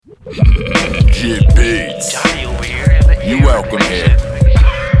GIT beats. You welcome here.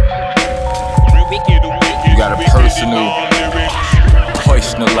 You got a personal,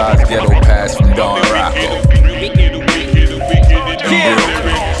 personalized ghetto pass from Don Rocco.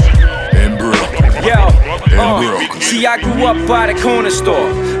 In Brooklyn. See, I grew up by the corner store.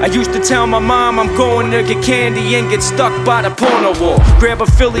 I used to tell my mom I'm going to get candy and get stuck by the porno wall. Grab a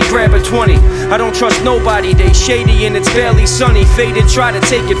Philly, grab a 20. I don't trust nobody, they shady and it's barely sunny. Faded, try to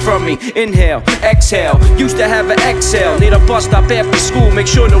take it from me. Inhale, exhale. Used to have an XL. Need a bus stop after school, make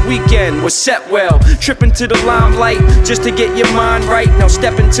sure the weekend was set well. Tripping to the limelight just to get your mind right. Now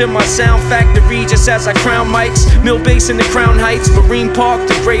step into my sound factory just as I crown mics. Mill Base in the Crown Heights, Marine Park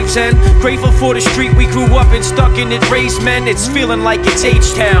to Gravesend. Grateful for the street we grew up in, stuck in it, raised men. It's feeling like it's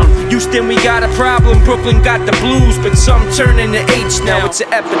H-Town. Houston, we got a problem. Brooklyn got the blues, but some turning to H now. It's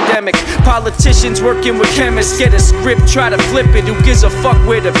an epidemic. Politicians working with chemists. Get a script, try to flip it. Who gives a fuck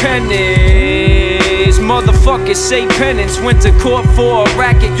where the pen is? Motherfuckers say penance. Went to court for a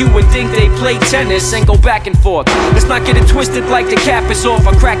racket. You would think they play tennis and go back and forth. Let's not get it twisted like the cap is off.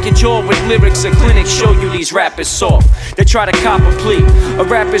 I crack your jaw with lyrics. A clinic show you these rappers soft. They try to cop a plea. A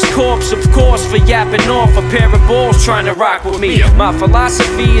rapper's corpse, of course, for yapping off a pair of balls trying to rock with me. My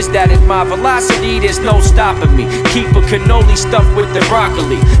philosophy is that at my velocity there's no stopping me. Keep a cannoli stuffed with the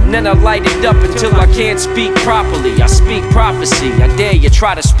broccoli, and then I light it up until I can't speak properly. I speak prophecy. I dare you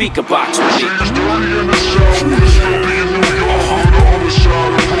try to speak a box with me.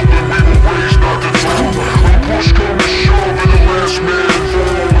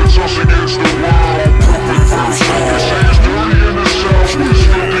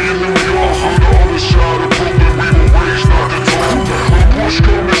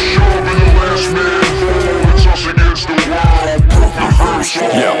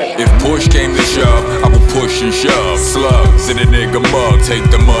 If push came to shove, I would push and shove. Slugs in a nigga mug, take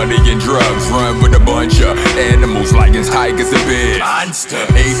the money and drugs. Run with a bunch of animals, lions, tigers, and bears. MONSTA.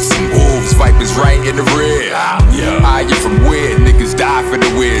 Apes and wolves, vipers right in the rear. I am from where niggas die for the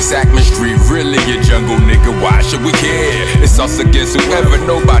weird. Sackman Street, really a jungle, nigga, why should we care? It's us against whoever,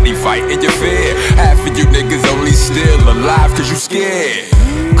 nobody fighting your fear. Half of you niggas only still alive cause you scared.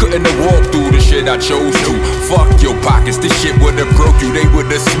 Couldn't have walked through the shit I chose to. Fuck your pockets, this shit would've broke you, they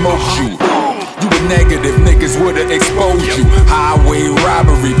would've smoked you. You were negative, niggas would've exposed you. Highway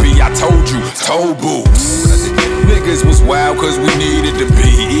robbery, B, I told you, toll booths. Niggas was wild cause we needed to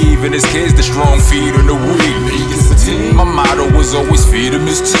be. Even as kids, the strong feed on the weak. My motto was always feed him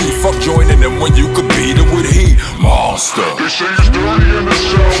his teeth. Fuck joining them when you could beat him with heat. Monster. They say it's dirty in the